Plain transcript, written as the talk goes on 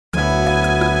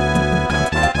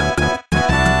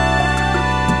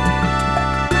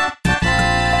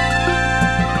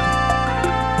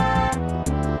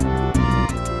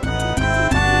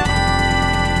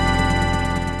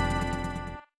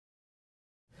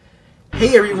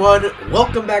Hey everyone,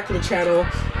 welcome back to the channel.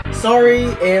 Sorry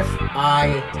if I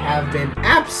have been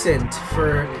absent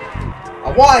for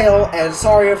a while, and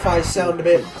sorry if I sound a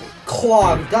bit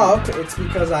clogged up. It's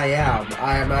because I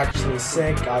am actually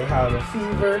sick. I have a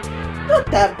fever. Not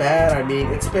that bad. I mean,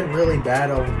 it's been really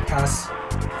bad over the past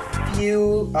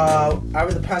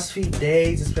few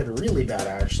days. It's been really bad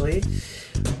actually.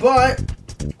 But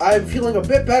I'm feeling a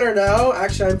bit better now.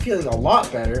 Actually, I'm feeling a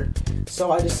lot better.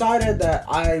 So I decided that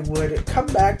I would come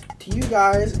back to you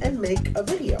guys and make a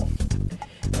video.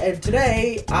 And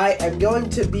today, I am going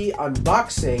to be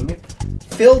unboxing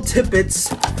Phil Tippett's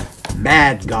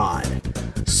Mad God.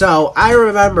 So, I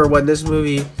remember when this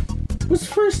movie was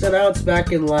first announced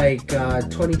back in, like,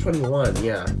 2021,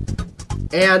 yeah.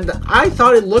 And I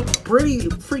thought it looked pretty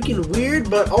freaking weird,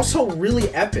 but also really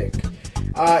epic.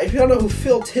 If you don't know who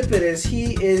Phil Tippett is,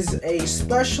 he is a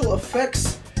special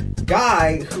effects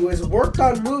guy who has worked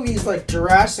on movies like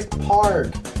Jurassic Park,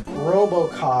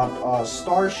 RoboCop,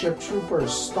 Starship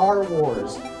Troopers, Star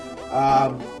Wars.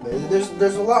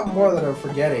 There's a lot more that I'm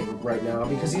forgetting right now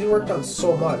because he's worked on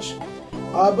so much.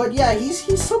 But yeah, he's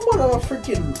somewhat of a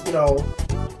freaking, you know,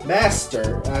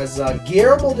 master, as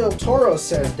Guillermo del Toro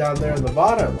says down there in the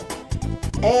bottom.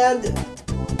 And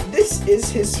this is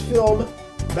his film,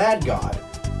 Mad God.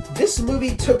 This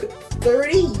movie took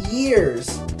 30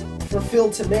 years for Phil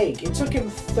to make. It took him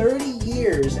 30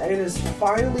 years, and it has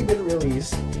finally been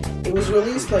released. It was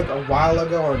released like a while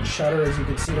ago on Shudder, as you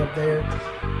can see up there.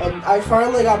 And I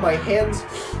finally got my hands...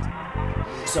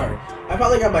 I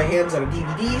finally got my hands on a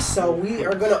DVD, so we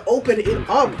are gonna open it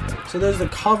up. So there's the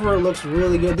cover, it looks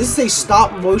really good. This is a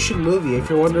stop-motion movie, if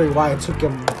you're wondering why it took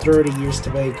him 30 years to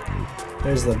make.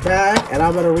 There's the back, and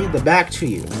I'm gonna read the back to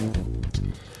you.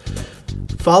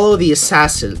 Follow the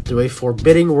assassin through a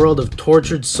forbidding world of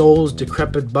tortured souls,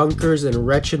 decrepit bunkers, and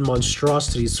wretched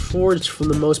monstrosities forged from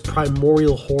the most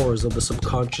primordial horrors of the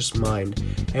subconscious mind.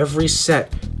 Every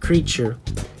set, creature,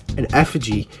 and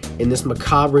effigy in this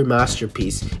macabre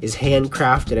masterpiece is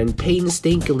handcrafted and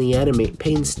painstakingly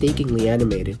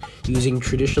animated using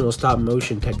traditional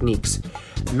stop-motion techniques.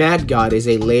 Mad God is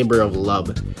a labor of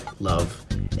love,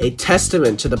 a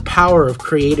testament to the power of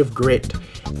creative grit,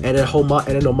 and an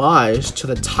homage to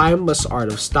the timeless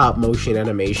art of stop-motion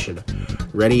animation.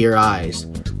 Ready your eyes,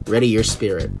 ready your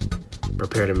spirit,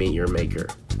 prepare to meet your maker.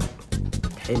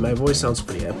 Hey, my voice sounds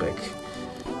pretty epic,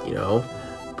 you know?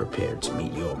 Prepare to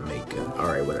meet your maker.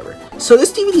 Alright, whatever. So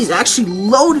this DVD is actually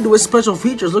loaded with special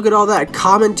features. Look at all that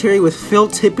commentary with Phil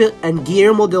Tippett and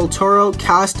Guillermo del Toro,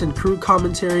 cast and crew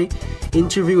commentary,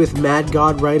 interview with Mad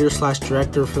God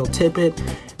writer/director Phil Tippett,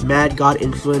 Mad God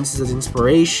influences as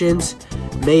inspirations,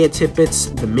 Maya Tippett's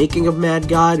The Making of Mad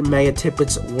God, Maya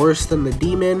Tippett's Worse Than the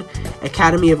Demon,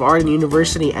 Academy of Art and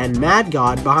University, and Mad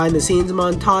God behind the scenes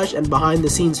montage and behind the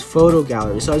scenes photo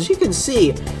gallery. So as you can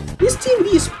see, this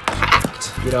DVD is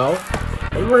packed, you know,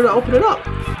 and we're gonna open it up.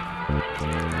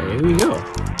 And here we go.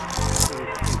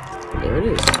 There it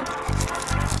is.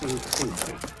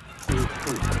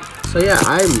 So yeah,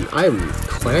 I'm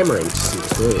clamoring to see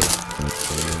this movie.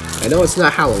 I know it's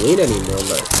not Halloween anymore,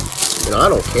 but, you know, I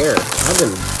don't care. I've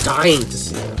been dying to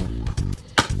see it.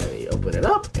 Let me open it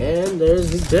up, and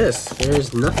there's the disc.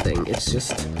 There's nothing. It's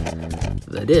just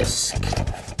the disc.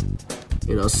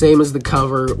 You know, same as the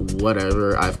cover,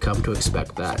 whatever. I've come to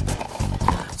expect that.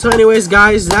 So anyways,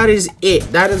 guys, that is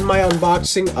it. That is my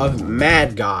unboxing of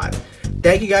Mad God.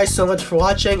 Thank you guys so much for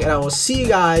watching, and I will see you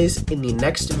guys in the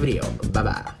next video.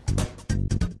 Bye-bye.